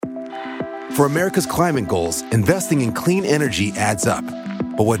For America's climate goals, investing in clean energy adds up.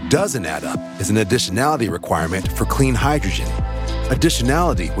 But what doesn't add up is an additionality requirement for clean hydrogen.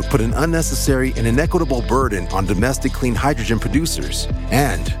 Additionality would put an unnecessary and inequitable burden on domestic clean hydrogen producers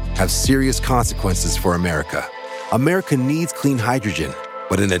and have serious consequences for America. America needs clean hydrogen,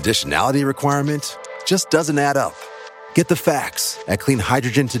 but an additionality requirement just doesn't add up. Get the facts at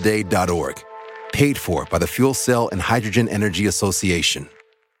cleanhydrogentoday.org. Paid for by the Fuel Cell and Hydrogen Energy Association.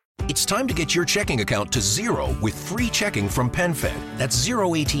 It's time to get your checking account to zero with free checking from PenFed. That's zero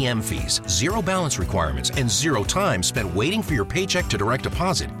ATM fees, zero balance requirements, and zero time spent waiting for your paycheck to direct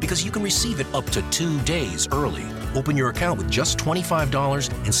deposit because you can receive it up to 2 days early. Open your account with just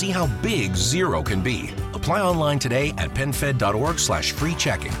 $25 and see how big zero can be. Apply online today at PenFed.org/free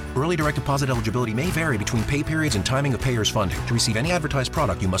checking. Early direct deposit eligibility may vary between pay periods and timing of payers' funding. To receive any advertised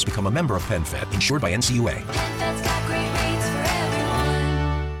product, you must become a member of PenFed, insured by NCUA.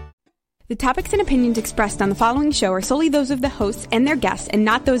 The topics and opinions expressed on the following show are solely those of the hosts and their guests and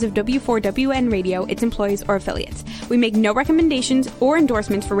not those of W4WN Radio, its employees, or affiliates. We make no recommendations or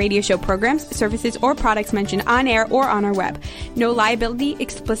endorsements for radio show programs, services, or products mentioned on air or on our web. No liability,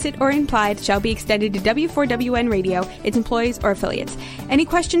 explicit or implied, shall be extended to W4WN Radio, its employees, or affiliates. Any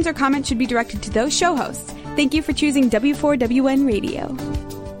questions or comments should be directed to those show hosts. Thank you for choosing W4WN Radio.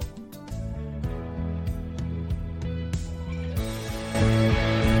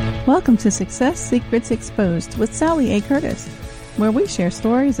 Welcome to Success Secrets Exposed with Sally A. Curtis, where we share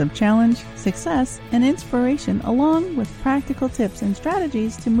stories of challenge, success, and inspiration along with practical tips and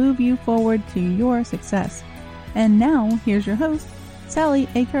strategies to move you forward to your success. And now, here's your host, Sally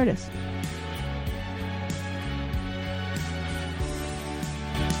A. Curtis.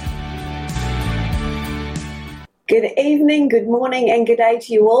 Good evening, good morning, and good day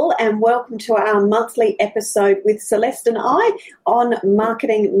to you all, and welcome to our monthly episode with Celeste and I on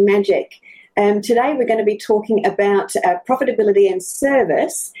Marketing Magic. Today we're going to be talking about profitability and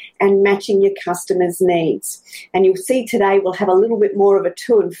service and matching your customers' needs. And you'll see today we'll have a little bit more of a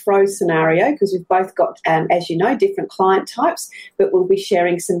to and fro scenario because we've both got, as you know, different client types, but we'll be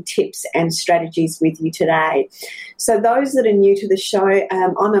sharing some tips and strategies with you today. So those that are new to the show,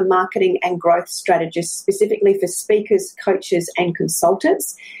 I'm a marketing and growth strategist specifically for speakers, coaches, and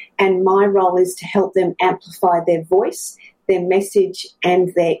consultants. And my role is to help them amplify their voice, their message,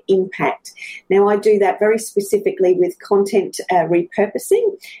 and their impact. Now, I do that very specifically with content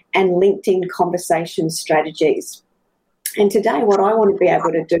repurposing and LinkedIn conversation strategies. And today what I want to be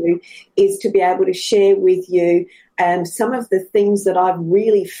able to do is to be able to share with you some of the things that I've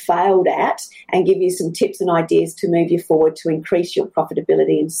really failed at and give you some tips and ideas to move you forward to increase your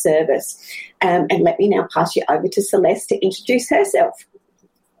profitability and service. And let me now pass you over to Celeste to introduce herself.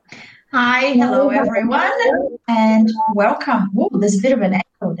 Hi, hello everyone, and welcome. Oh, there's a bit of an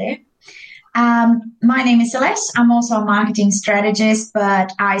echo there. My name is Celeste. I'm also a marketing strategist,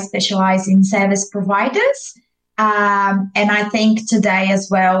 but I specialize in service providers. And I think today as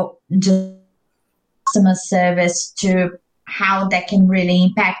well, just customer service to how that can really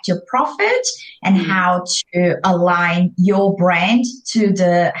impact your profit and how to align your brand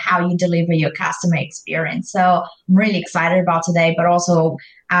to how you deliver your customer experience. So I'm really excited about today, but also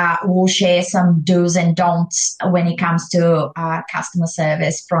we'll share some do's and don'ts when it comes to customer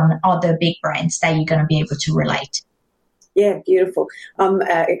service from other big brands that you're going to be able to relate. Yeah, beautiful. I'm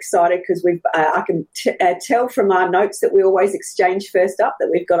excited because I can tell from our notes that we always exchange first up that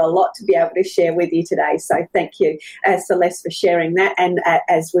we've got a lot to be able to share with you today. So thank you, Celeste, for sharing that. And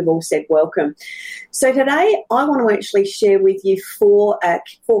as we've all said, welcome. So today I want to actually share with you four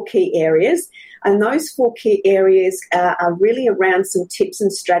key areas. And those 4 key areas are really around some tips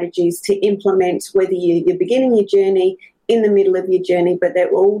and strategies to implement, whether you're beginning your journey, in the middle of your journey, but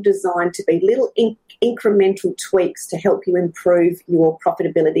they're all designed to be little incremental tweaks to help you improve your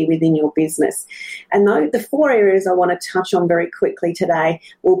profitability within your business. And the 4 areas I want to touch on very quickly today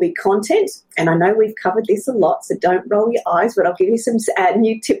will be content. And I know we've covered this a lot, so don't roll your eyes, but I'll give you some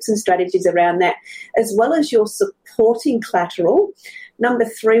new tips and strategies around that, as well as your supporting collateral. Number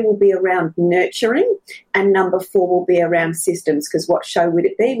 3 will be around nurturing, and number 4 will be around systems, because what show would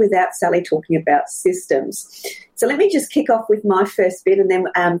it be without Sally talking about systems? So let me just kick off with my first bit, and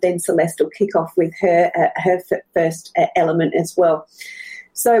then Celeste will kick off with her first element as well.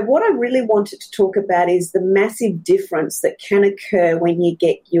 So what I really wanted to talk about is the massive difference that can occur when you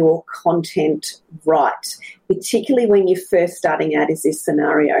get your content right, particularly when you're first starting out as this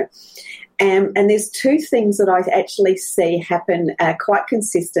scenario. And there's 2 things that I actually see happen quite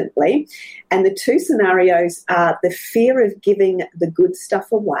consistently. And the 2 scenarios are the fear of giving the good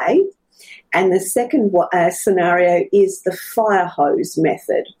stuff away And the second scenario is the fire hose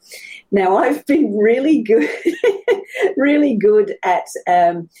method. Now, I've been really good at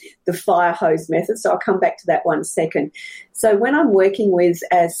the fire hose method, so I'll come back to that one second. So when I'm working with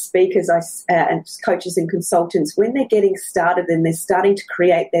speakers and coaches and consultants, when they're getting started and they're starting to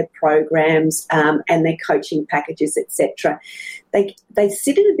create their programs and their coaching packages, etc., they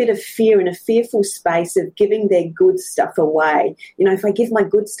sit in a bit of fear, in a fearful space of giving their good stuff away. You know, if I give my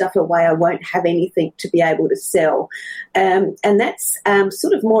good stuff away, I won't have anything to be able to sell. And that's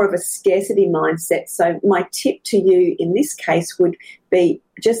sort of more of a scarcity mindset. So my tip to you in this case would be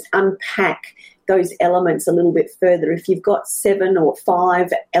just unpack those elements a little bit further. If you've got 7 or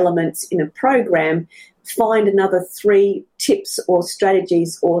 5 elements in a program, find another 3 tips or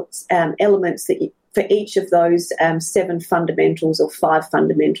strategies or elements that for each of those 7 fundamentals or 5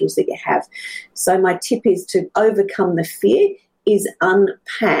 fundamentals that you have. So my tip is to overcome the fear is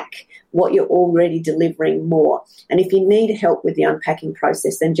unpack what you're already delivering more. And if you need help with the unpacking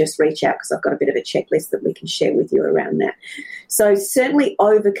process, then just reach out, because I've got a bit of a checklist that we can share with you around that. So certainly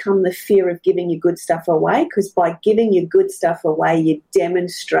overcome the fear of giving your good stuff away, because by giving your good stuff away, you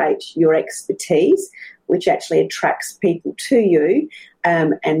demonstrate your expertise, which actually attracts people to you,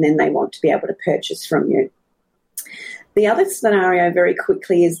 and then they want to be able to purchase from you. The other scenario very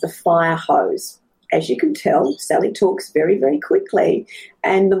quickly is the fire hose. As you can tell, Sally talks very, very quickly,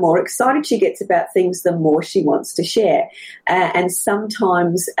 and the more excited she gets about things, the more she wants to share. And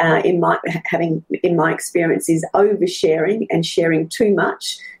sometimes, in my experience, is oversharing and sharing too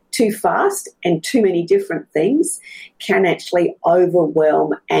much, too fast, and too many different things can actually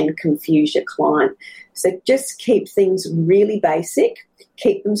overwhelm and confuse your client. So just keep things really basic,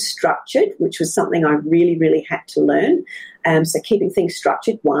 keep them structured, which was something I really, really had to learn. So keeping things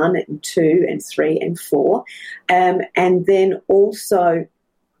structured, 1 and 2 and 3 and 4. And then also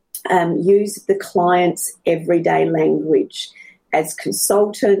use the client's everyday language. As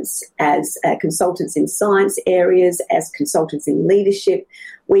consultants in science areas, as consultants in leadership,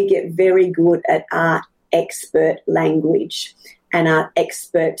 we get very good at our expert language and our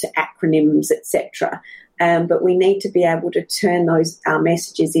expert acronyms, etc. But we need to be able to turn our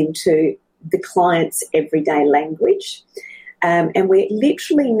messages into the client's everyday language. And we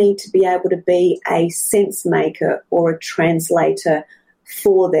literally need to be able to be a sense maker or a translator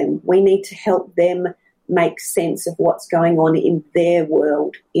for them. We need to help them make sense of what's going on in their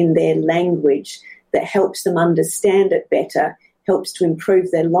world, in their language, that helps them understand it better, helps to improve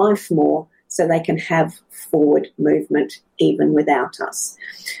their life more, so they can have forward movement even without us.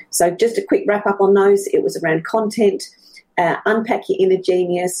 So just a quick wrap up on those. It was around content, unpack your inner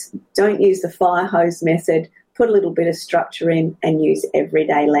genius, don't use the fire hose method, put a little bit of structure in, and use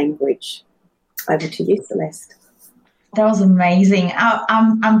everyday language. Over to you, Celeste. That was amazing.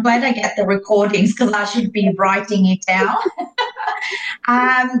 I'm glad I get the recordings, because I should be writing it down.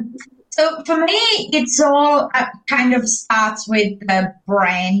 So for me, it's all kind of starts with the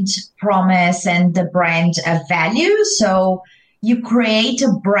brand promise and the brand value. So you create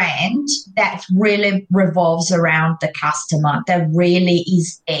a brand that really revolves around the customer, that really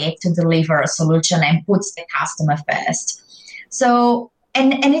is there to deliver a solution and puts the customer first. So,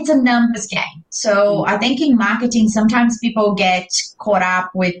 and it's a numbers game. So I think in marketing, sometimes people get caught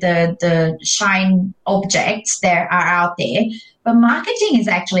up with the shine objects that are out there. But marketing is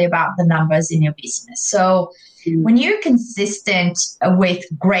actually about the numbers in your business. So when you're consistent with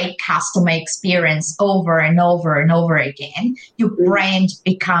great customer experience over and over and over again, your brand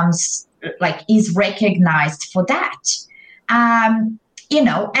becomes is recognized for that. And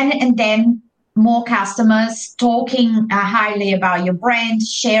then more customers talking highly about your brand,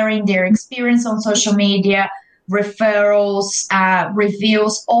 sharing their experience on social media, referrals,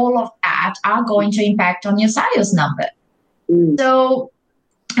 reviews, all of that are going to impact on your sales number. So,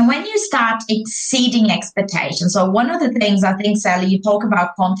 and when you start exceeding expectations, so one of the things I think, Sally, you talk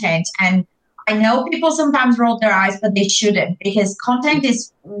about content, and I know people sometimes roll their eyes, but they shouldn't, because content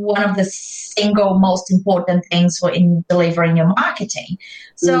is one of the single most important things in delivering your marketing.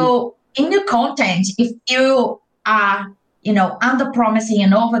 So in your content, if you are, under-promising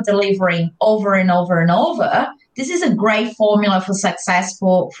and over-delivering over and over and over, this is a great formula for success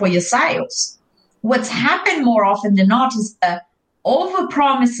for your sales. What's happened more often than not is the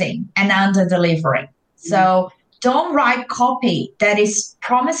over-promising and under-delivering. So don't write copy that is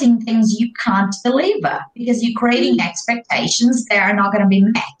promising things you can't deliver, because you're creating expectations that are not going to be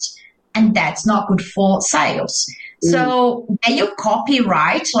met, and that's not good for sales. So get your copy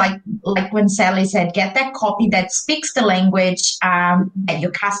right, like when Sally said, get that copy that speaks the language that your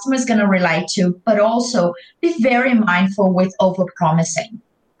customer is going to relate to, but also be very mindful with over-promising.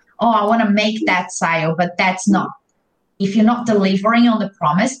 oh, I want to make that sale, but that's not. If you're not delivering on the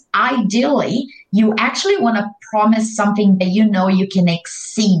promise, ideally, you actually want to promise something that you know you can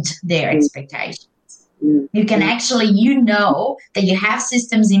exceed their expectations. You can actually, that you have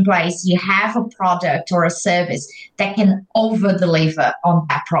systems in place, you have a product or a service that can over-deliver on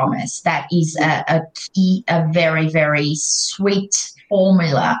that promise. That is a key, a very, very sweet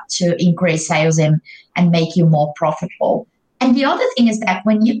formula to increase sales and make you more profitable. And the other thing is that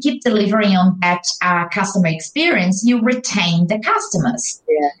when you keep delivering on that customer experience, you retain the customers.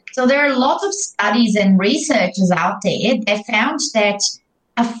 Yeah. So there are lots of studies and researchers out there that found that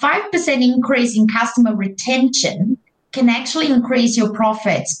a 5% increase in customer retention can actually increase your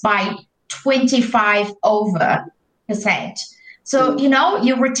profits by 25%. So,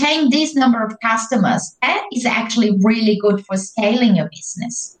 you retain this number of customers. That is actually really good for scaling your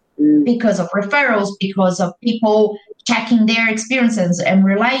business because of referrals, because of people checking their experiences and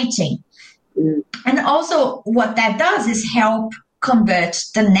relating. And also what that does is help convert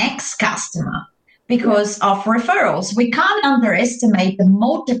the next customer because of referrals. We can't underestimate the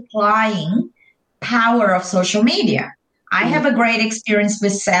multiplying power of social media. I have a great experience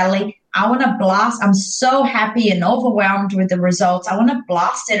with Sally. I want to blast. I'm so happy and overwhelmed with the results. I want to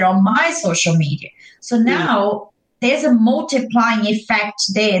blast it on my social media. So now there's a multiplying effect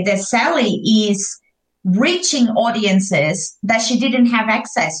there that Sally is reaching audiences that she didn't have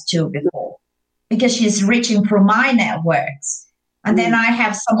access to before because she's reaching through my networks. And then I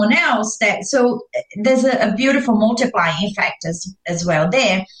have someone else so there's a beautiful multiplying effect as well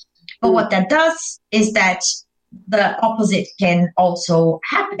there. But what that does is that the opposite can also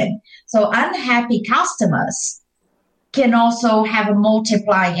happen. So unhappy customers can also have a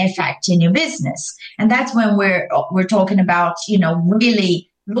multiplying effect in your business. And that's when we're talking about, really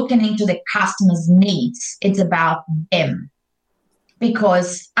looking into the customer's needs. It's about them.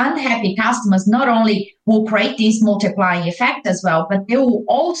 Because unhappy customers not only will create this multiplying effect as well, but they will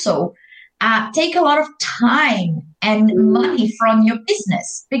also take a lot of time and money from your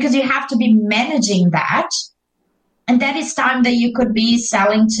business because you have to be managing that. And that is time that you could be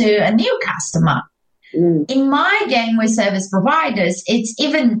selling to a new customer. In my game with service providers, it's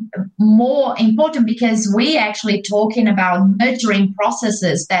even more important because we're actually talking about nurturing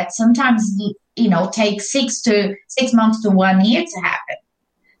processes that sometimes, take 6 months to 1 year to happen.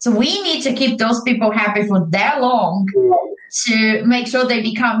 So we need to keep those people happy for that long to make sure they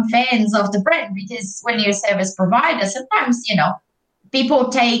become fans of the brand. Because when you're a service provider, sometimes, people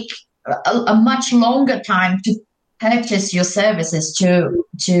take a much longer time to purchase your services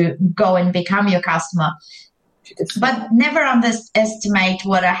to go and become your customer. But never underestimate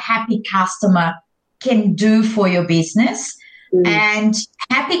what a happy customer can do for your business. And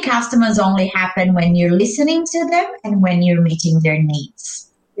happy customers only happen when you're listening to them and when you're meeting their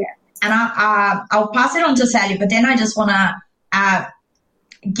needs. Yeah. And I'll pass it on to Sally, but then I just want to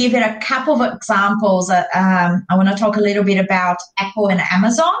give it a couple of examples. I want to talk a little bit about Apple and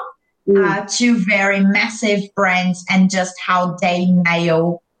Amazon. Two very massive brands and just how they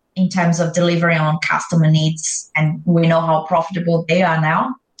nail in terms of delivering on customer needs. And we know how profitable they are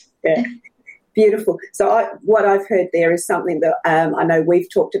now. Yeah, beautiful. So what I've heard there is something that I know we've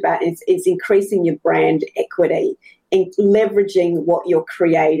talked about is increasing your brand equity, in leveraging what you're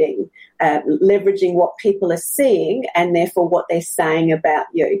creating, leveraging what people are seeing and therefore what they're saying about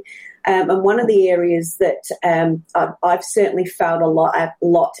you. And one of the areas that I've certainly failed a lot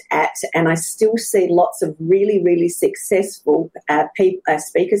at, and I still see lots of really, really successful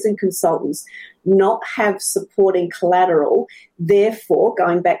speakers and consultants not have supporting collateral. Therefore,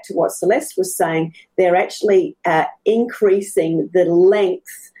 going back to what Celeste was saying, they're actually increasing the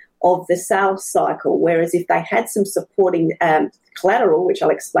length of the sales cycle, whereas if they had some supporting collateral, which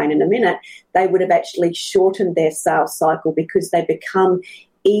I'll explain in a minute, they would have actually shortened their sales cycle because they become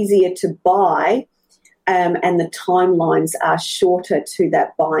easier to buy and the timelines are shorter to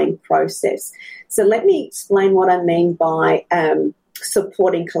that buying process. So let me explain what I mean by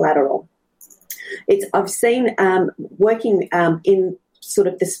supporting collateral. I've seen working in sort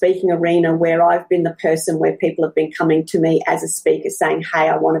of the speaking arena where I've been the person where people have been coming to me as a speaker saying, hey,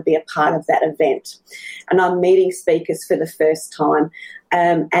 I want to be a part of that event. And I'm meeting speakers for the first time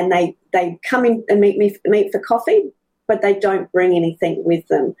and they come in and meet for coffee, but they don't bring anything with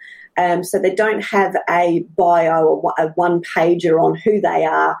them. So they don't have a bio or a one-pager on who they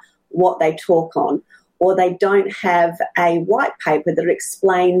are, what they talk on, or they don't have a white paper that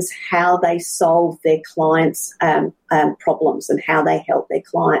explains how they solve their clients' problems and how they help their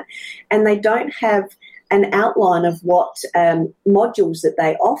client. And they don't have an outline of what modules that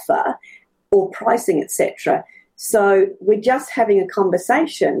they offer or pricing, etc. So we're just having a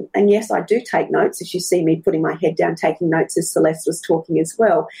conversation. And yes, I do take notes, as you see me putting my head down, taking notes as Celeste was talking as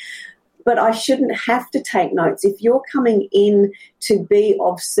well. But I shouldn't have to take notes. If you're coming in to be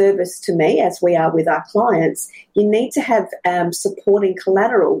of service to me, as we are with our clients, you need to have supporting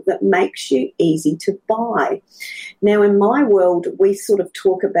collateral that makes you easy to buy. Now, in my world, we sort of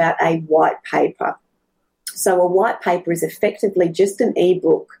talk about a white paper. So a white paper is effectively just an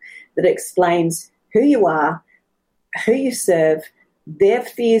ebook that explains who you are, who you serve, their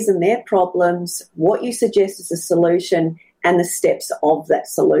fears and their problems, what you suggest as a solution, and the steps of that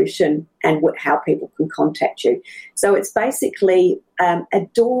solution and how people can contact you. So it's basically a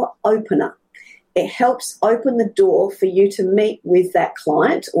door opener. It helps open the door for you to meet with that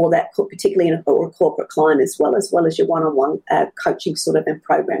client, or that particularly a corporate client as well as your one-on-one coaching sort of and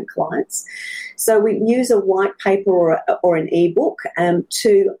program clients. So we use a white paper or an ebook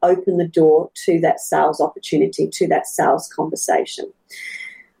to open the door to that sales opportunity, to that sales conversation.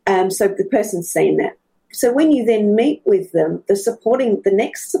 So the person's seen that. So when you then meet with them, the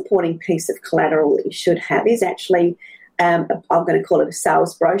next supporting piece of collateral that you should have is actually, I'm going to call it a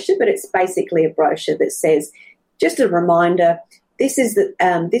sales brochure, but it's basically a brochure that says, just a reminder, this is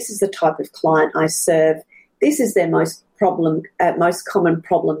the type of client I serve. This is their most common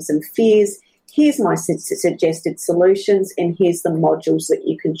problems and fears. Here's my suggested solutions, and here's the modules that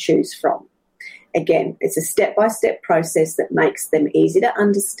you can choose from. Again, it's a step-by-step process that makes them easy to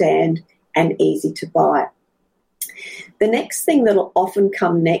understand and easy to buy. The next thing that will often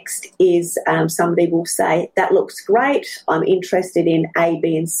come next is somebody will say, that looks great, I'm interested in A,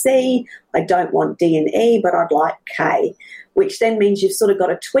 B and C, I don't want D and E, but I'd like K, which then means you've sort of got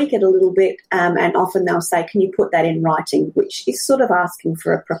to tweak it a little bit, and often they'll say, can you put that in writing, which is sort of asking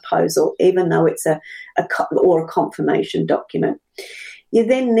for a proposal, even though it's a confirmation document. You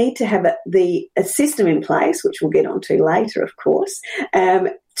then need to have a system in place, which we'll get onto later, of course,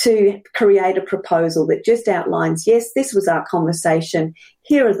 to create a proposal that just outlines, yes, this was our conversation,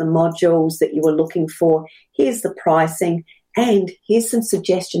 here are the modules that you were looking for, here's the pricing, and here's some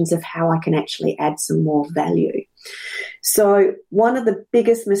suggestions of how I can actually add some more value. So one of the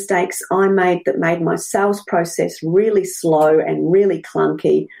biggest mistakes I made that made my sales process really slow and really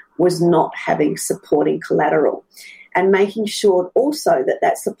clunky was not having supporting collateral, and making sure also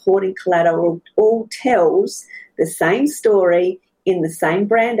that supporting collateral all tells the same story in the same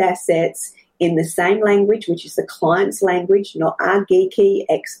brand assets, in the same language, which is the client's language, not our geeky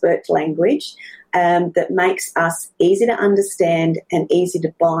expert language, that makes us easy to understand and easy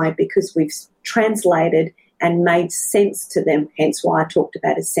to buy because we've translated and made sense to them, hence why I talked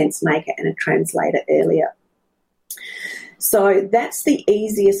about a sense maker and a translator earlier. So that's the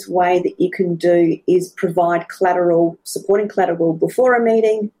easiest way that you can do, is provide collateral, supporting collateral before a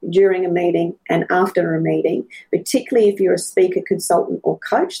meeting, during a meeting, and after a meeting, particularly if you're a speaker, consultant or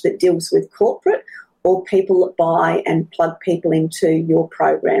coach that deals with corporate or people that buy and plug people into your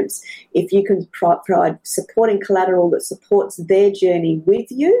programs. If you can provide supporting collateral that supports their journey with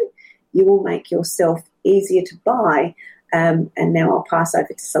you, you will make yourself easier to buy. And now I'll pass over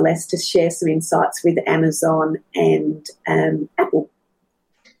to Celeste to share some insights with Amazon and Apple.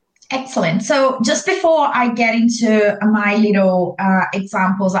 Excellent. So just before I get into my little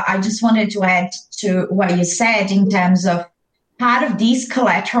examples, I just wanted to add to what you said in terms of part of this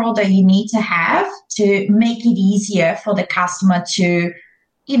collateral that you need to have to make it easier for the customer to,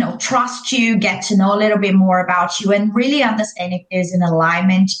 trust you, get to know a little bit more about you, and really understand if there's an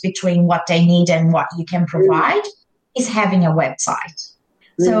alignment between what they need and what you can provide. Is having a website.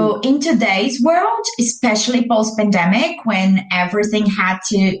 So in today's world, especially post-pandemic, when everything had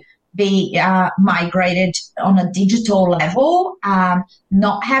to be migrated on a digital level,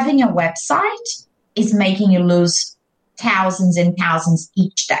 not having a website is making you lose thousands and thousands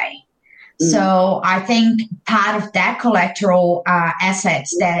each day. So I think part of that collateral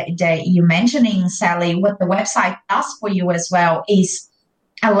assets that you're mentioning, Sally, what the website does for you as well is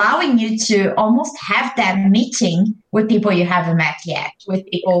allowing you to almost have that meeting with people you haven't met yet, with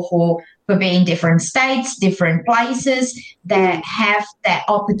people who could be in different states, different places, that have that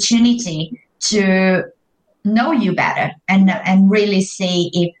opportunity to know you better and really see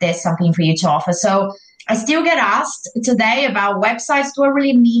if there's something for you to offer. So I still get asked today about websites. Do I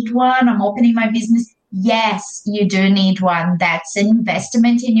really need one? I'm opening my business. Yes, you do need one. That's an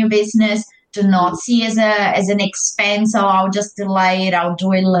investment in your business. Do not see as an expense, or I'll just delay it, I'll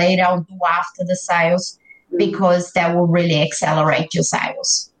do it later, I'll do after the sales, because that will really accelerate your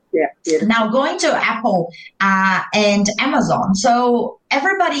sales. Yeah. Now going to Apple and Amazon. So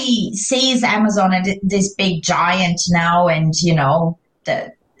everybody sees Amazon as this big giant now, and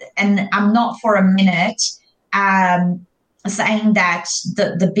and I'm not for a minute saying that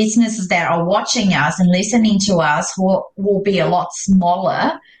the businesses that are watching us and listening to us will be a lot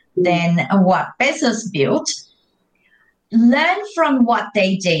smaller than what Bezos built. Learn from what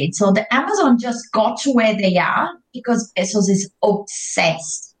they did. So the Amazon just got to where they are because Bezos is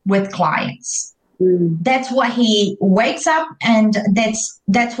obsessed with clients. That's what he wakes up, and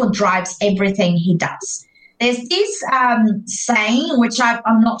that's what drives everything he does. There's this saying, which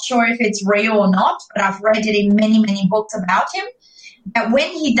I'm not sure if it's real or not, but I've read it in many, many books about him, that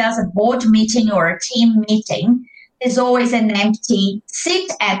when he does a board meeting or a team meeting, there's always an empty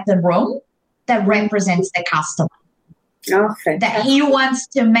seat at the room that represents the customer. Oh, that he wants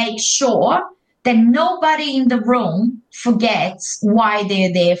to make sure that nobody in the room forgets why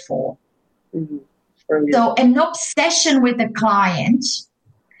they're there for. So an obsession with the client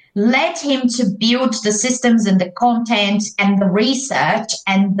led him to build the systems and the content and the research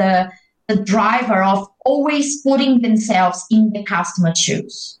and the driver of always putting themselves in the customer's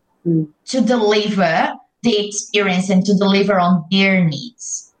shoes to deliver the experience and to deliver on their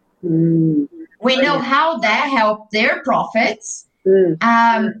needs. We know how that helped their profits.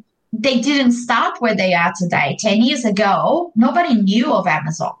 They didn't start where they are today. 10 years ago, nobody knew of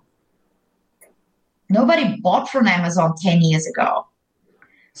Amazon. Nobody bought from Amazon 10 years ago.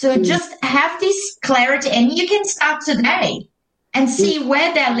 So just have this clarity, and you can start today and see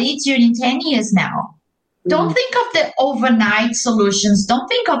where that leads you in 10 years now. Don't think of the overnight solutions. Don't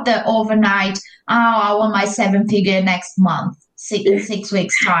think of the overnight, I want my 7-figure next month, in 6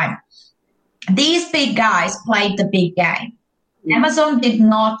 weeks' time. These big guys played the big game. Amazon did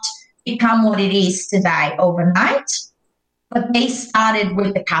not become what it is today overnight, but they started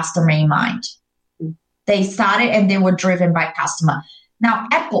with the customer in mind. They started and they were driven by customer. Now,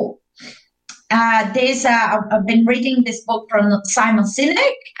 Apple, I've been reading this book from Simon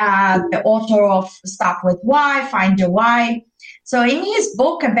Sinek, the author of Start With Why, Find Your Why. So in his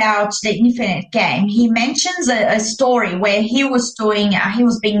book about the infinite game, he mentions a story where he was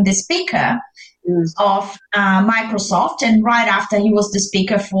being the speaker of Microsoft, and right after he was the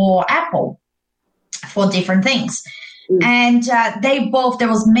speaker for Apple for different things. And there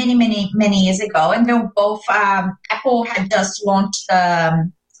was many years ago, and they were both, Apple had just launched the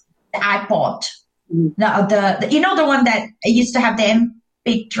iPod. The one that used to have the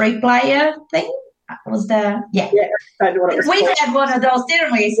MP3 player thing? I don't know what it was. We had one of those,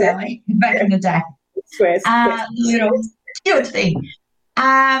 didn't we, Sally, back in the day? Cute thing.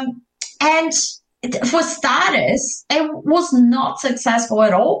 And for starters, it was not successful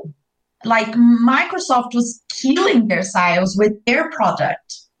at all. Like Microsoft was killing their sales with their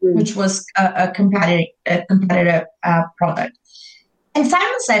product, which was a competitor product. And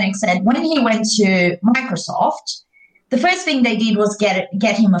Simon Sinek said when he went to Microsoft, the first thing they did was get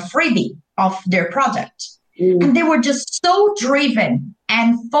him a freebie of their product. And they were just so driven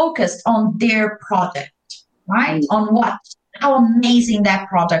and focused on their product, right? On how amazing that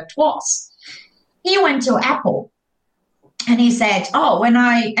product was. He went to Apple. And he said,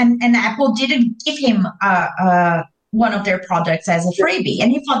 and Apple didn't give him one of their products as a freebie.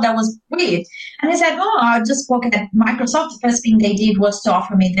 And he thought that was weird. And he said, I just spoke at Microsoft. The first thing they did was to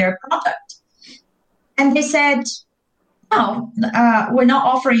offer me their product. And they said, no, we're not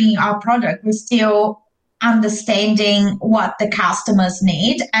offering our product. We're still understanding what the customers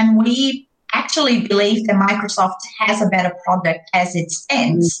need. And we actually believe that Microsoft has a better product as it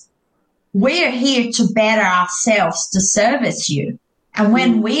stands. We're here to better ourselves to service you. And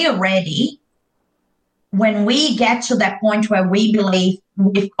when we are ready, when we get to that point where we believe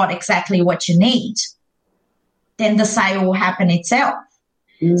we've got exactly what you need, then the sale will happen itself.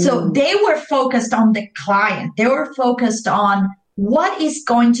 So they were focused on the client. They were focused on what is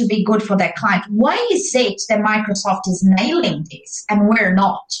going to be good for that client. Why is it that Microsoft is nailing this and we're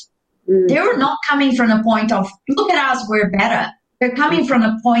not? They were not coming from a point of, look at us, we're better. They're coming from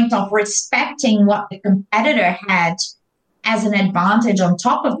a point of respecting what the competitor had as an advantage on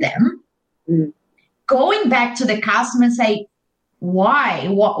top of them, going back to the customer and say, why?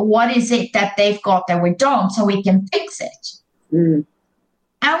 What is it that they've got that we don't, so we can fix it?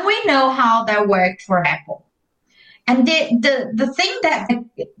 And we know how that worked for Apple. And the thing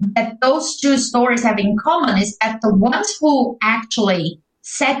that those two stories have in common is that the ones who actually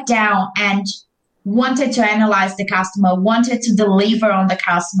sat down and wanted to analyze the customer, wanted to deliver on the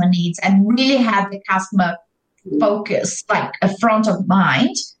customer needs, and really had the customer focus, like a front of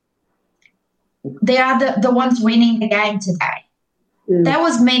mind, they are the ones winning the game today. That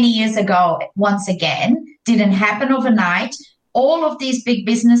was many years ago, once again, didn't happen overnight. All of these big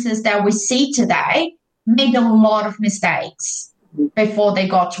businesses that we see today made a lot of mistakes before they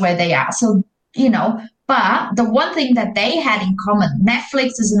got to where they are. So, But the one thing that they had in common,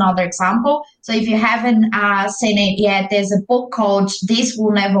 Netflix is another example. So if you haven't seen it yet, there's a book called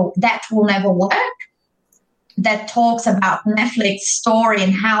That Will Never Work, that talks about Netflix story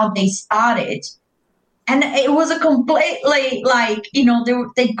and how they started. And it was a completely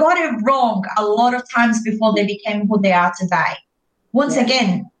they got it wrong a lot of times before they became who they are today. Once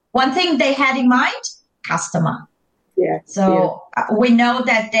again, one thing they had in mind, customer. Yeah. So we know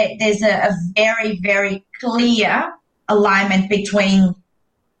that there's a very, very clear alignment between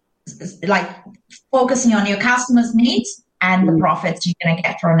like focusing on your customers' needs and the profits you're going to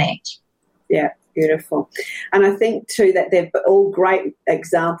get from it. Yeah, beautiful. And I think too that they're all great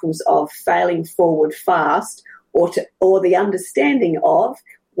examples of failing forward fast, or the understanding of,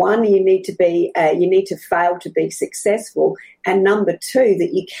 one, you need to fail to be successful, and number two,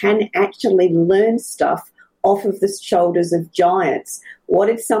 that you can actually learn stuff off of the shoulders of giants. What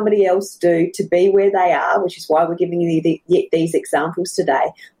did somebody else do to be where they are, which is why we're giving you these examples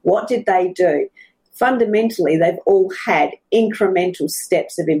today? What did they do? Fundamentally, they've all had incremental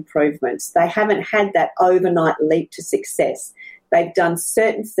steps of improvements. They haven't had that overnight leap to success. They've done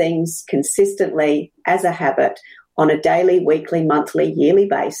certain things consistently as a habit on a daily, weekly, monthly, yearly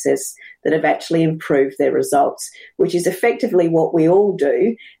basis that have actually improved their results, which is effectively what we all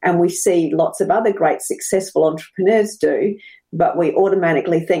do, and we see lots of other great successful entrepreneurs do, but we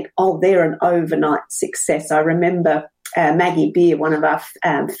automatically think, oh, they're an overnight success. I remember Maggie Beer, one of our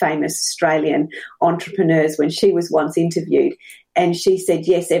famous Australian entrepreneurs, when she was once interviewed, and she said,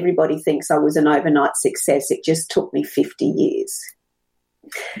 yes, everybody thinks I was an overnight success. It just took me 50 years.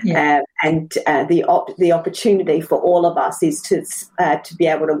 Yeah. The opportunity for all of us is to be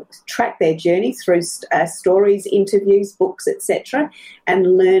able to track their journey through stories, interviews, books, etc.,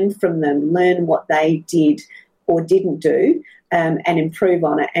 and learn from them, learn what they did or didn't do, and improve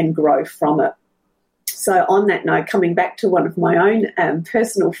on it and grow from it. So on that note, coming back to one of my own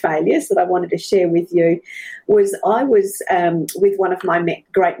personal failures that I wanted to share with you, was I was with one of my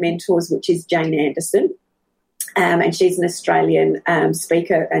great mentors, which is Jane Anderson. And she's an Australian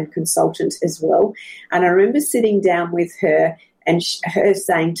speaker and consultant as well. And I remember sitting down with her and her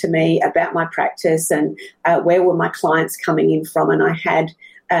saying to me about my practice and where were my clients coming in from. And I had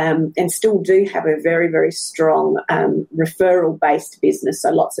and still do have a very, very strong referral-based business, so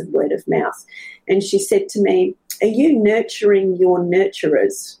lots of word of mouth. And she said to me, are you nurturing your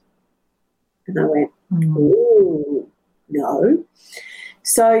nurturers? And I went, ooh, no.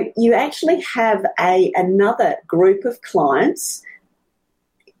 So you actually have another group of clients,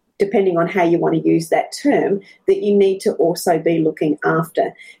 depending on how you want to use that term, that you need to also be looking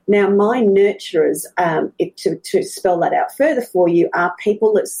after. Now, my nurturers, to spell that out further for you, are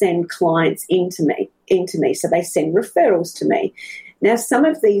people that send clients into me. So they send referrals to me. Now, some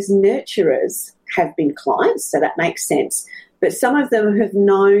of these nurturers have been clients, so that makes sense. But some of them have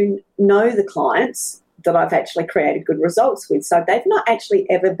know the clients that I've actually created good results with. So they've not actually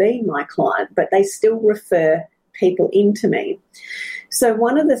ever been my client, but they still refer people into me. So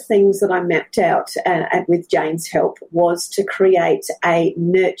one of the things that I mapped out with Jane's help was to create a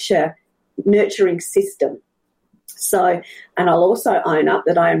nurturing system. So, and I'll also own up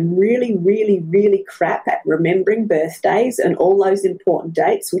that I am really, really, really crap at remembering birthdays and all those important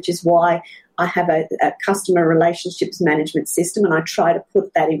dates, which is why I have a customer relationships management system, and I try to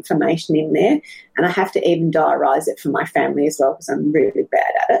put that information in there, and I have to even diarise it for my family as well because I'm really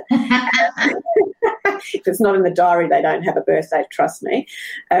bad at it. If it's not in the diary, they don't have a birthday, trust me.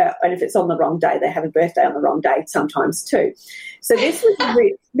 And if it's on the wrong day, they have a birthday on the wrong day sometimes too. So this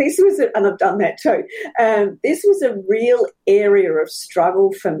was and I've done that too. This was a real area of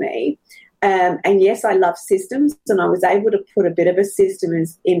struggle for me. And yes, I love systems, and I was able to put a bit of a system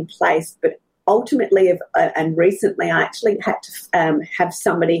in place, but ultimately and recently I actually had to have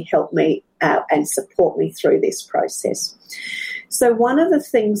somebody help me and support me through this process. So one of the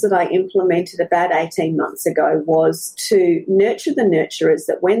things that I implemented about 18 months ago was to nurture the nurturers,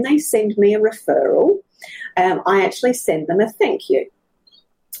 that when they send me a referral, I actually send them a thank you.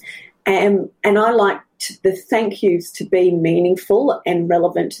 And I like the thank yous to be meaningful and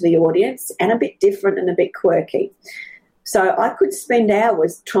relevant to the audience and a bit different and a bit quirky. So I could spend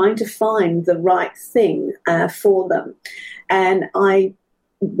hours trying to find the right thing for them. And I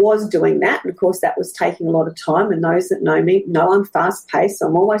was doing that. And, of course, that was taking a lot of time. And those that know me know I'm fast-paced. So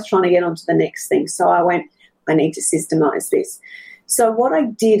I'm always trying to get on to the next thing. So I went, I need to systemize this. So what I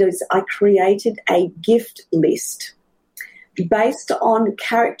did is I created a gift list based on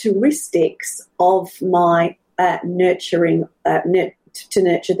characteristics of my nurturing to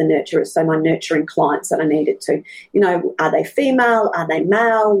nurture the nurturers, so my nurturing clients that I needed to. Are they female? Are they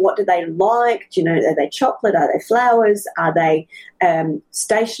male? What do they like? Are they chocolate? Are they flowers? Are they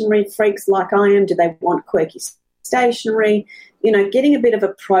stationery freaks like I am? Do they want quirky stationery? Getting a bit of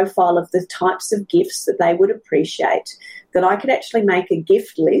a profile of the types of gifts that they would appreciate, that I could actually make a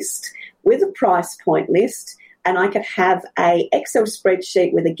gift list with a price point list, and I could have a Excel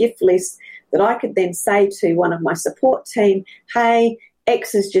spreadsheet with a gift list that I could then say to one of my support team, hey,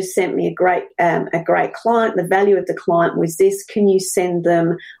 X has just sent me a great client. The value of the client was this. Can you send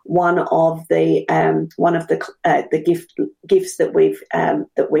them one of the gifts that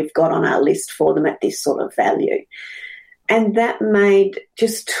we've got on our list for them at this sort of value? And that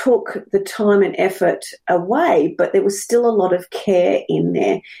took the time and effort away, but there was still a lot of care in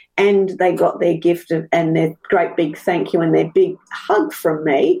there. And they got their gift and their great big thank you and their big hug from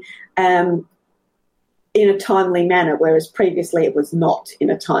me in a timely manner, whereas previously it was not in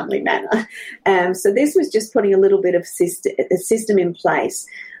a timely manner. So this was just putting a little bit of a system in place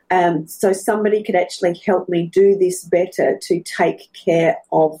so somebody could actually help me do this better to take care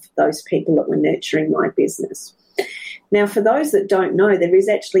of those people that were nurturing my business. Now, for those that don't know, there is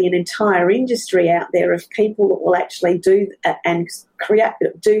actually an entire industry out there of people that will actually do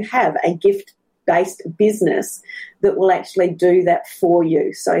have a gift-based business that will actually do that for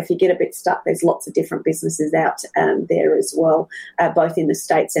you. So if you get a bit stuck, there's lots of different businesses out there as well, both in the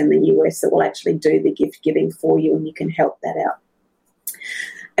States and the US, that will actually do the gift giving for you, and you can help that out.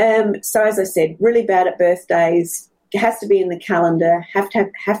 So as I said, really bad at birthdays. It has to be in the calendar, have to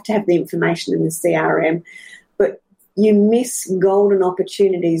have the information in the CRM. But you miss golden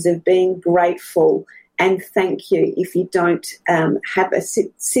opportunities of being grateful and thank you if you don't have a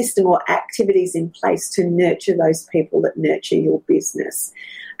system or activities in place to nurture those people that nurture your business.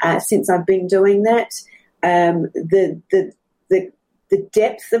 Since I've been doing that, the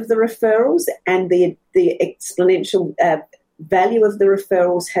depth of the referrals and the exponential value of the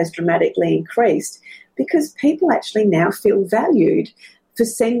referrals has dramatically increased, because people actually now feel valued for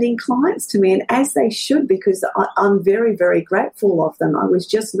sending clients to me, and as they should, because I'm very, very grateful of them. I was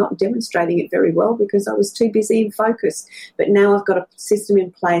just not demonstrating it very well because I was too busy and focused. But now I've got a system in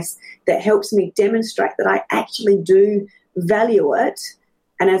place that helps me demonstrate that I actually do value it,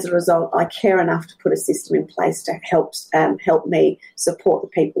 and as a result, I care enough to put a system in place to help me support the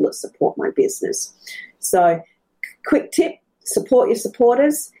people that support my business. So, quick tip, support your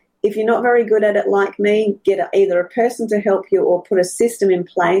supporters. If you're not very good at it like me, get either a person to help you or put a system in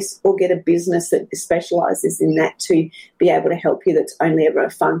place, or get a business that specialises in that to be able to help you, that's only ever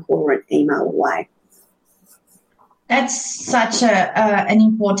a phone call or an email away. That's such an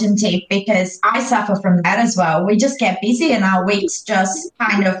important tip, because I suffer from that as well. We just get busy and our weeks just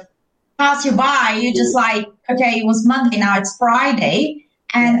kind of pass you by. You're just like, okay, it was Monday, now it's Friday.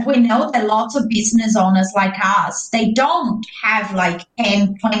 And we know that lots of business owners like us, they don't have like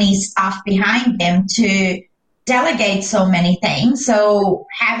 10, 20 staff behind them to delegate so many things. So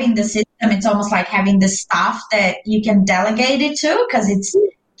having the system, it's almost like having the staff that you can delegate it to, because it's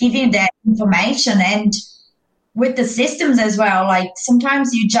giving you that information. And with the systems as well, like sometimes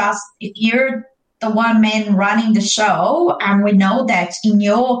if you're the one man running the show, and we know that in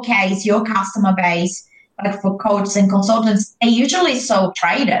your case, your customer base, like for coaches and consultants, they usually sole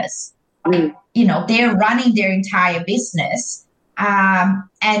traders. They're running their entire business.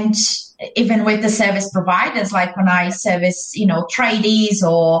 And even with the service providers, like when I service, tradies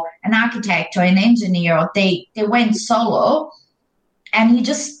or an architect or an engineer, they went solo, and you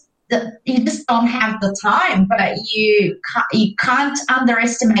just don't have the time. But you can't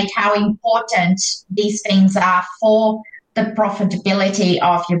underestimate how important these things are for the profitability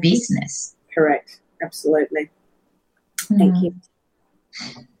of your business. Correct. Absolutely. Thank you.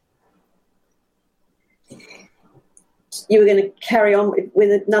 You were going to carry on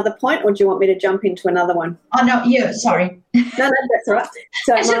with another point, or do you want me to jump into another one? Oh, no, sorry. No, that's all right.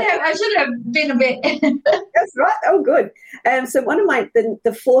 So I should have been a bit. That's right. Oh, good. So one of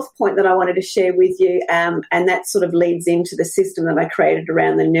the fourth point that I wanted to share with you, and that sort of leads into the system that I created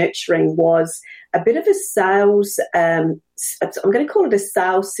around the nurturing, was a bit of a sales, I'm going to call it a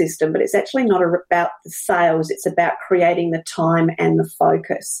sales system, but it's actually not about the sales. It's about creating the time and the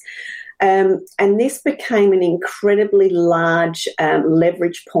focus. And this became an incredibly large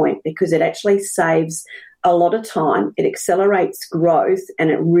leverage point, because it actually saves a lot of time, it accelerates growth,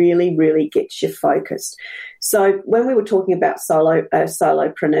 and it really, really gets you focused. So when we were talking about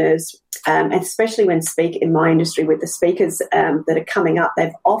solopreneurs, and especially when in my industry with the speakers that are coming up,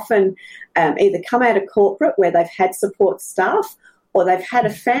 they've often either come out of corporate where they've had support staff, or they've had a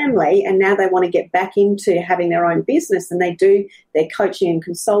family and now they want to get back into having their own business, and they do their coaching and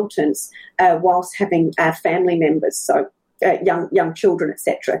consultants whilst having family members, so young children,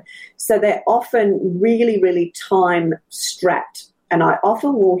 etc. So they're often really, really time strapped. And I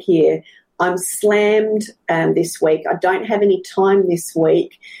often will hear, I'm slammed this week. I don't have any time this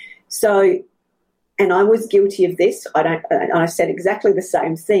week. So, and I was guilty of this. I said exactly the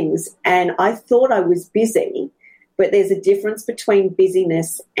same things. And I thought I was busy, but there's a difference between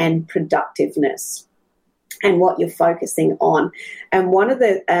busyness and productiveness and what you're focusing on. And one of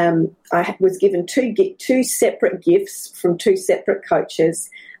the, I was given two separate gifts from two separate coaches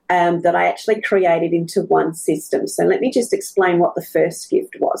that I actually created into one system. So let me just explain what the first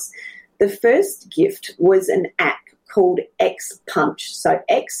gift was. The first gift was an app called XPunch, so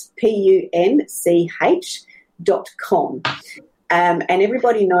XPUNCH.com. And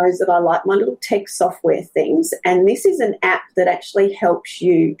everybody knows that I like my little tech software things, and this is an app that actually helps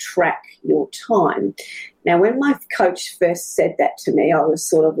you track your time. Now, when my coach first said that to me, I was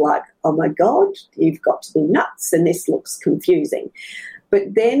sort of like, oh my God, you've got to be nuts, and this looks confusing.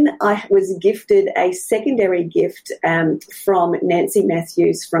 But then I was gifted a secondary gift from Nancy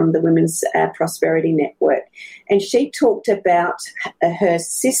Matthews from the Women's Prosperity Network. And she talked about her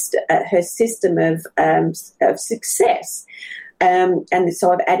system of success. And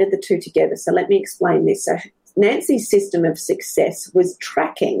so I've added the two together. So let me explain this. So Nancy's system of success was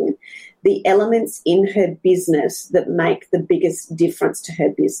tracking the elements in her business that make the biggest difference to her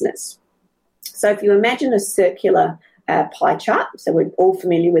business. So if you imagine a circular pie chart, so we're all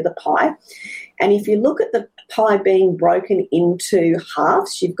familiar with a pie, and if you look at the pie being broken into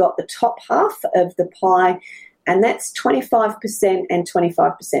halves, you've got the top half of the pie, and that's 25% and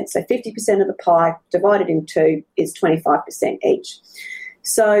 25%. So 50% of the pie divided in two is 25% each.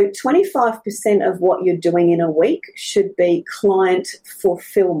 So 25% of what you're doing in a week should be client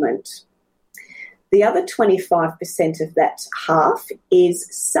fulfillment. The other 25% of that half is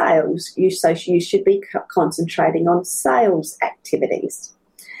sales. So you should be concentrating on sales activities.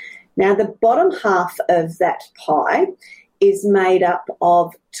 Now, the bottom half of that pie is made up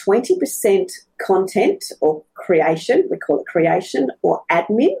of 20% content or creation, we call it creation, or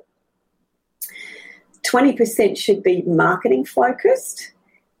admin. 20% should be marketing focused,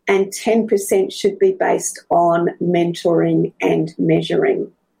 and 10% should be based on mentoring and measuring.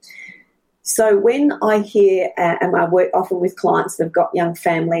 So when I hear, and I work often with clients that have got young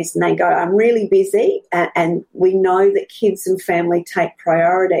families, and they go, I'm really busy, and we know that kids and family take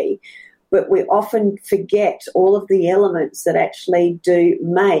priority, but we often forget all of the elements that actually do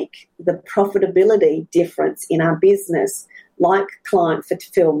make the profitability difference in our business, like client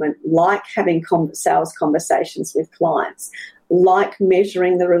fulfillment, like having sales conversations with clients, like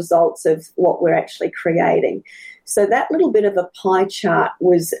measuring the results of what we're actually creating. So that little bit of a pie chart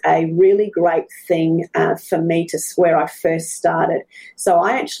was a really great thing for me to where I first started. So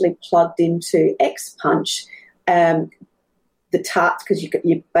I actually plugged into XPunch the tasks, because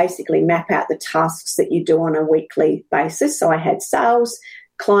you basically map out the tasks that you do on a weekly basis. So I had sales,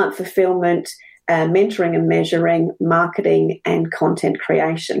 client fulfillment, mentoring and measuring, marketing, and content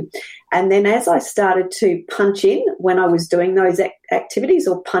creation. And then as I started to punch in when I was doing those activities,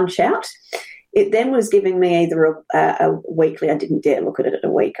 or punch out, it then was giving me either a weekly, I didn't dare look at it in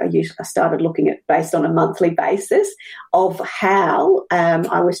a week. I started looking at based on a monthly basis of how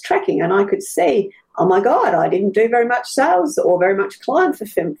I was tracking. And I could see, oh my God, I didn't do very much sales or very much client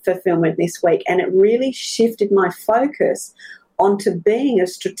fulfillment this week. And it really shifted my focus onto being a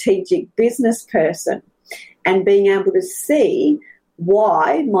strategic business person and being able to see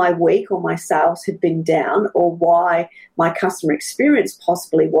why my week or my sales had been down, or why my customer experience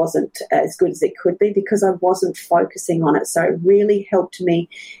possibly wasn't as good as it could be, because I wasn't focusing on it. So it really helped me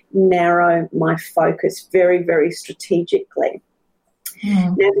narrow my focus very, very strategically.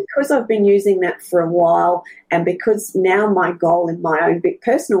 Now, because I've been using that for a while, and because now my goal in my own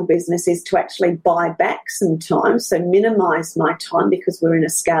personal business is to actually buy back some time, so minimize my time, because we're in a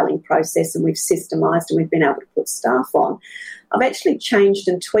scaling process and we've systemized and we've been able to put staff on, I've actually changed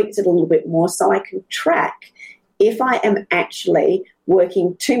and tweaked it a little bit more so I can track if I am actually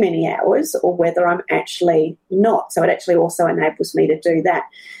working too many hours or whether I'm actually not. So it actually also enables me to do that.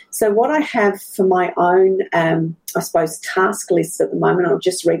 So what I have for my own, I suppose, task lists at the moment, I'll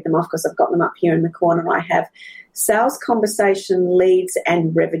just read them off because I've got them up here in the corner. I have sales conversation, leads,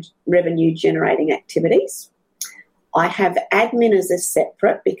 and revenue generating activities. I have admin as a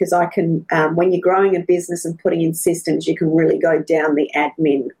separate, because I can, when you're growing a business and putting in systems, you can really go down the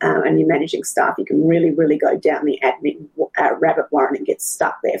admin, and you're managing staff, you can really, really go down the admin rabbit warren and get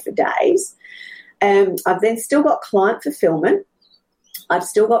stuck there for days. I've then still got client fulfillment, I've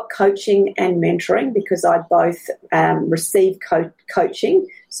still got coaching and mentoring because I both receive coaching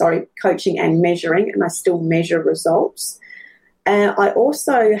and measuring, and I still measure results. I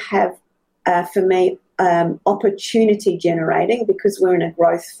also have, for me, opportunity generating, because we're in a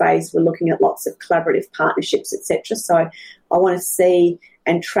growth phase. We're looking at lots of collaborative partnerships, etc. So I want to see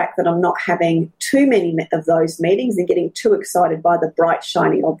and track that I'm not having too many of those meetings and getting too excited by the bright,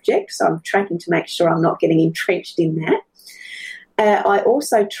 shiny object. So I'm tracking to make sure I'm not getting entrenched in that. I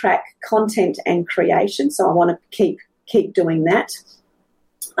also track content and creation, so I want to keep doing that.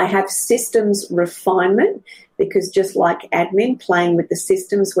 I have systems refinement, because just like admin, playing with the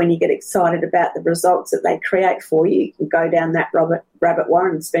systems, when you get excited about the results that they create for you, you can go down that rabbit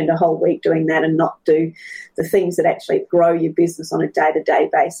warren and spend a whole week doing that and not do the things that actually grow your business on a day-to-day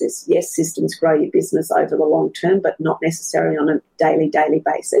basis. Yes, systems grow your business over the long term, but not necessarily on a daily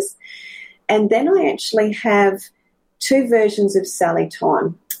basis. And then I actually have 2 versions of Sally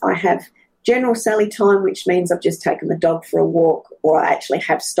time. I have general Sally time, which means I've just taken the dog for a walk, or I actually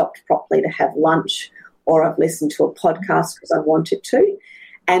have stopped properly to have lunch, or I've listened to a podcast because I wanted to.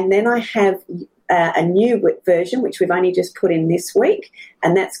 And then I have a new version, which we've only just put in this week,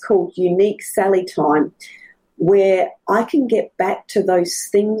 and that's called Unique Sally Time, where I can get back to those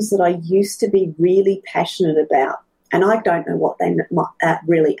things that I used to be really passionate about. And I don't know what they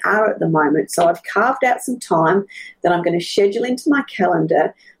really are at the moment. So I've carved out some time that I'm going to schedule into my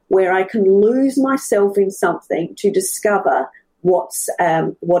calendar where I can lose myself in something to discover what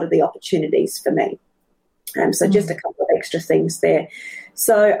are the opportunities for me. So just a couple of extra things there.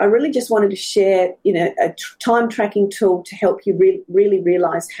 So I really just wanted to share, a time tracking tool to help you really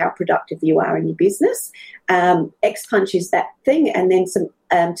realise how productive you are in your business. X-Punch is that thing, and then some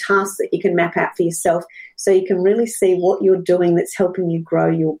tasks that you can map out for yourself so you can really see what you're doing that's helping you grow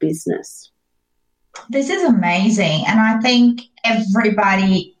your business. This is amazing. And I think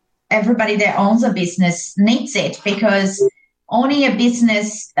everybody that owns a business needs it, because owning a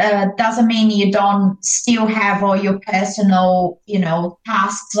business doesn't mean you don't still have all your personal,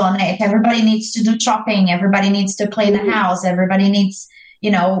 tasks on it. Everybody needs to do shopping. Everybody needs to clean the house. Everybody needs,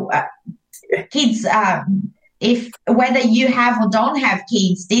 kids. If whether you have or don't have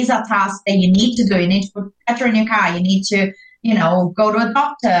kids, these are tasks that you need to do. You need to put petrol in your car. You need to, go to a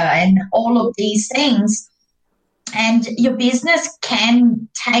doctor and all of these things. And your business can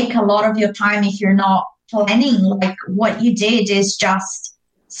take a lot of your time if you're not planning. Like what you did is just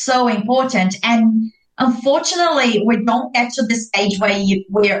so important. And unfortunately, we don't get to the stage where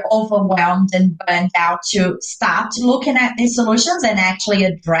we're overwhelmed and burnt out to start looking at these solutions and actually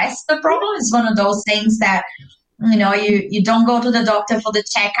address the problem. It's one of those things that, you don't go to the doctor for the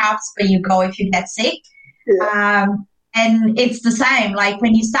checkups, but you go if you get sick. Yeah. And it's the same. Like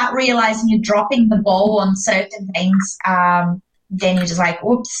when you start realizing you're dropping the ball on certain things, then you're just like,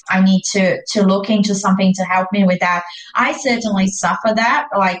 oops, I need to look into something to help me with that. I certainly suffer that.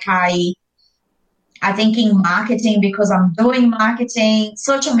 Like I think in marketing, because I'm doing marketing,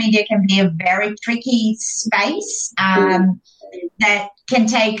 social media can be a very tricky space that can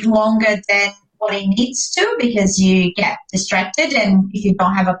take longer than what it needs to, because you get distracted, and if you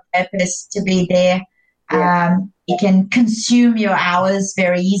don't have a purpose to be there, it can consume your hours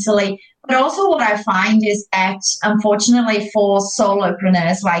very easily. But also what I find is that, unfortunately, for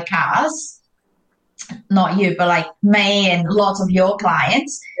solopreneurs like us, not you, but like me and lots of your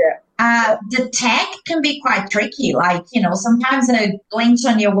clients, the tech can be quite tricky. Like, sometimes a glitch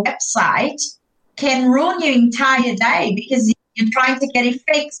on your website can ruin your entire day because you're trying to get it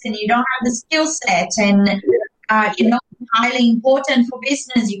fixed and you don't have the skill set, and highly important for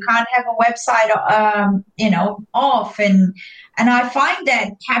business. You can't have a website, off. And I find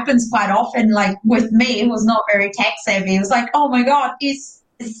that happens quite often. Like with me, who's not very tech savvy, it was like, oh my God, it's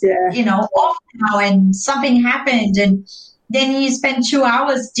off now, and something happened, and then you spend 2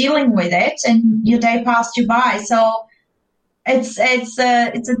 hours dealing with it, and your day passed you by. So it's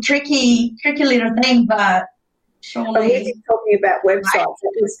a tricky little thing, but. Well, we've been talking about websites.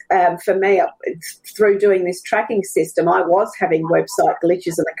 It was, for me, through doing this tracking system, I was having website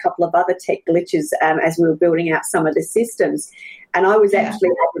glitches and a couple of other tech glitches as we were building out some of the systems. And I was actually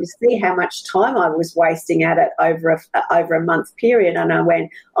able to see how much time I was wasting at it over a month period. And I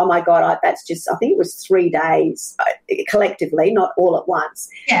went, oh, my God, I think it was 3 days collectively, not all at once.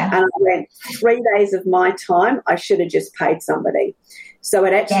 Yeah. And I went, 3 days of my time, I should have just paid somebody. So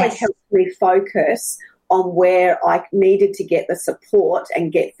it actually helped me focus on where I needed to get the support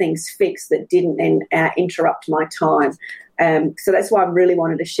and get things fixed that didn't then interrupt my time. So that's why I really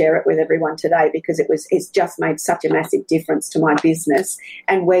wanted to share it with everyone today, because it's just made such a massive difference to my business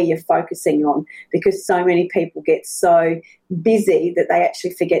and where you're focusing on, because so many people get so busy that they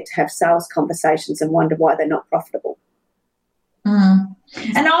actually forget to have sales conversations and wonder why they're not profitable.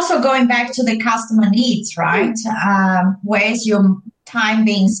 And also going back to the customer needs, right? Where's your time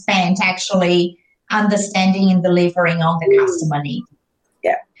being spent actually understanding and delivering on the customer need?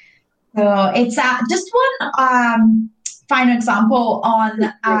 Yeah. So it's just one final example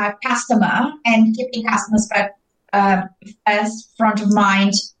on customer and keeping customers first front of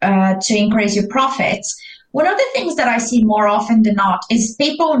mind to increase your profits. One of the things that I see more often than not is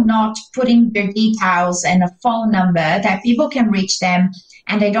people not putting their details and a phone number that people can reach them,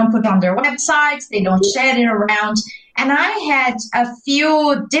 and they don't put on their websites, they don't share it around. And I had a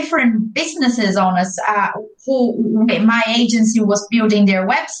few different businesses owners who my agency was building their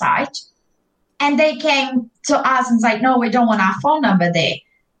website, and they came to us and said, no, we don't want our phone number there.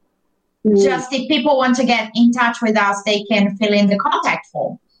 Just if people want to get in touch with us, they can fill in the contact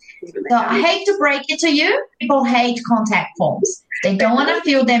form. So I hate to break it to you, people hate contact forms. They don't want to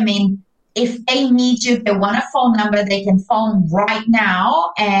fill them in. If they need you, they want a phone number, they can phone right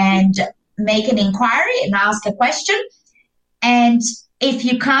now and make an inquiry and ask a question. And if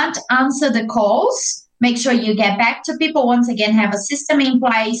you can't answer the calls, make sure you get back to people. Once again, have a system in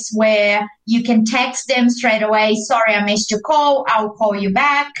place where you can text them straight away. Sorry, I missed your call. I'll call you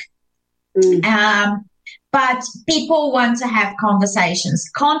back. But people want to have conversations.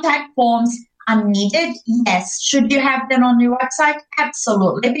 Contact forms are needed. Yes. Should you have them on your website?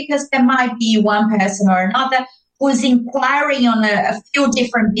 Absolutely, because there might be one person or another who's inquiring on a few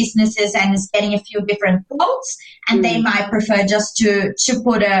different businesses and is getting a few different quotes, and they might prefer just to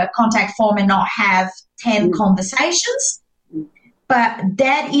put a contact form and not have 10 conversations. But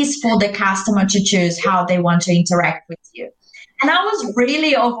that is for the customer to choose how they want to interact with you. And I was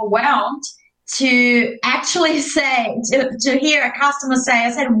really overwhelmed to actually say, to hear a customer say,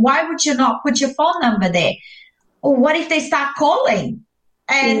 I said, why would you not put your phone number there? Or what if they start calling?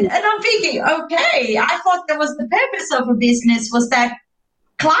 And I'm thinking, okay, I thought that was the purpose of a business, was that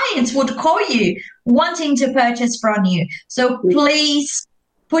clients would call you wanting to purchase from you. So please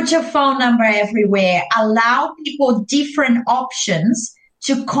put your phone number everywhere. Allow people different options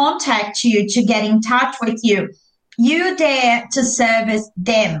to contact you, to get in touch with you. You're there to service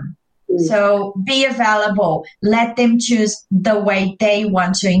them. So be available. Let them choose the way they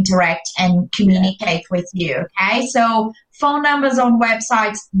want to interact and communicate with you. Okay. So phone numbers on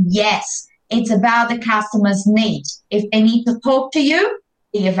websites, yes, it's about the customer's need. If they need to talk to you,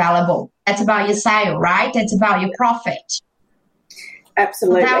 be available. That's about your sale, right? That's about your profit.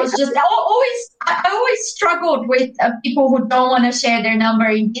 Absolutely. That was just I always struggled with people who don't want to share their number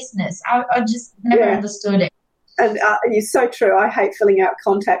in business. I just never understood it. And it's so true. I hate filling out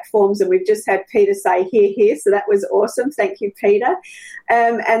contact forms, and we've just had Peter say here, so that was awesome. Thank you, Peter.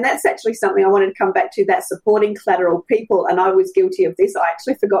 And that's actually something I wanted to come back to, that supporting collateral people, and I was guilty of this. I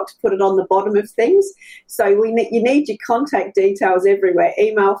actually forgot to put it on the bottom of things. So you need your contact details everywhere,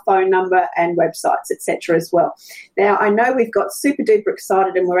 email, phone number, and websites, etc. as well. Now, I know we've got super duper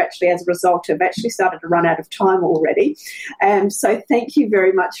excited, and we're actually, as a result, have actually started to run out of time already. So thank you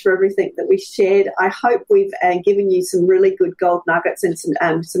very much for everything that we shared. I hope we've given you some really good gold nuggets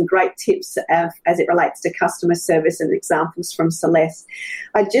and some great tips as it relates to customer service and examples from Celeste.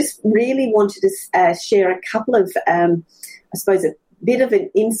 I just really wanted to share a couple of, I suppose, a bit of an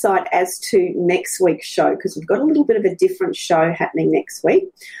insight as to next week's show, because we've got a little bit of a different show happening next week.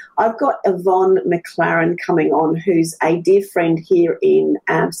 I've got Yvonne McLaren coming on, who's a dear friend here in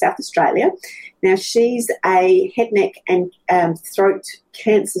South Australia. Now, she's a head, neck and throat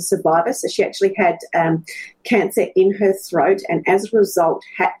cancer survivor. So she actually had cancer in her throat, and as a result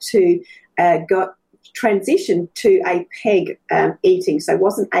had to transition to a PEG eating, so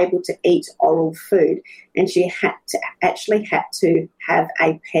wasn't able to eat oral food, and she had to have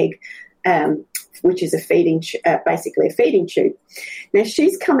a PEG, which is basically a feeding tube. Now,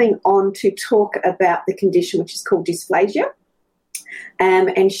 she's coming on to talk about the condition which is called dysplasia,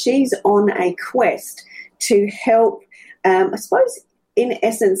 and she's on a quest to help, I suppose, in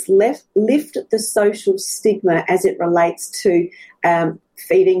essence, lift the social stigma as it relates to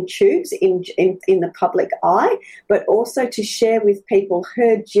feeding tubes in the public eye, but also to share with people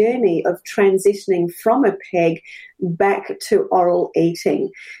her journey of transitioning from a PEG back to oral eating.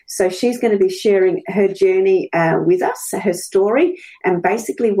 So she's going to be sharing her journey with us, her story, and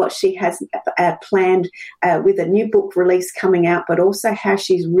basically what she has planned with a new book release coming out, but also how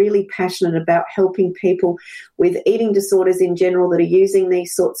she's really passionate about helping people with eating disorders in general that are using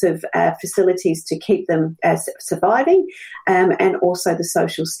these sorts of facilities to keep them surviving, and also the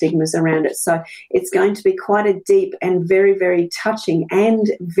social stigmas around it. So it's going to be quite a deep and very, very touching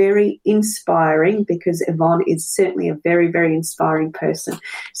and very inspiring, because Yvonne is certainly a very, very inspiring person.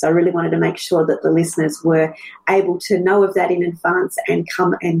 So I really wanted to make sure that the listeners were able to know of that in advance and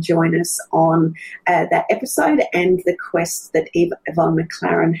come and join us on that episode and the quest that Yvonne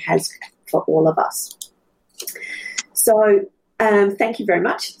McLaren has for all of us. So thank you very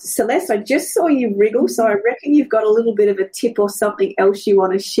much. Celeste, I just saw you wriggle, so I reckon you've got a little bit of a tip or something else you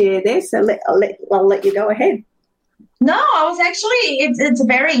want to share there. So I'll let you go ahead. No, I was actually, it's a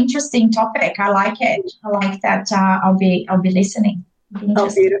very interesting topic. I like it. I like that. I'll be listening.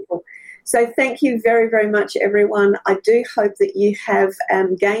 Oh, beautiful. So thank you very, very much, everyone. I do hope that you have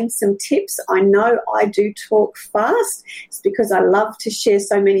gained some tips. I know I do talk fast. It's because I love to share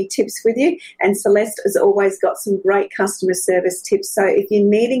so many tips with you. And Celeste has always got some great customer service tips. So if you're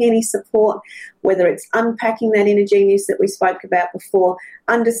needing any support, whether it's unpacking that inner genius that we spoke about before,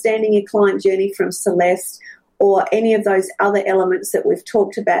 understanding your client journey from Celeste, or any of those other elements that we've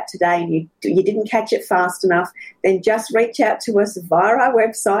talked about today, and you didn't catch it fast enough, then just reach out to us via our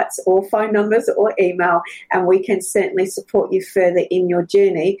websites or phone numbers or email, and we can certainly support you further in your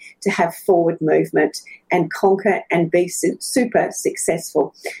journey to have forward movement and conquer and be super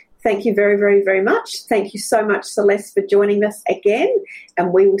successful. Thank you very, very, very much. Thank you so much, Celeste, for joining us again,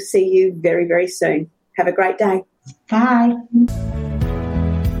 and we will see you very, very soon. Have a great day. Bye.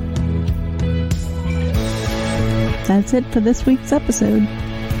 That's it for this week's episode.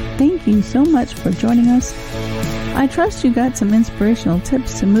 Thank you so much for joining us. I trust you got some inspirational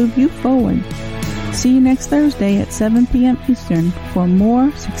tips to move you forward. See you next Thursday at 7 p.m. Eastern for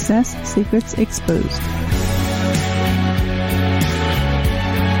more Success Secrets Exposed.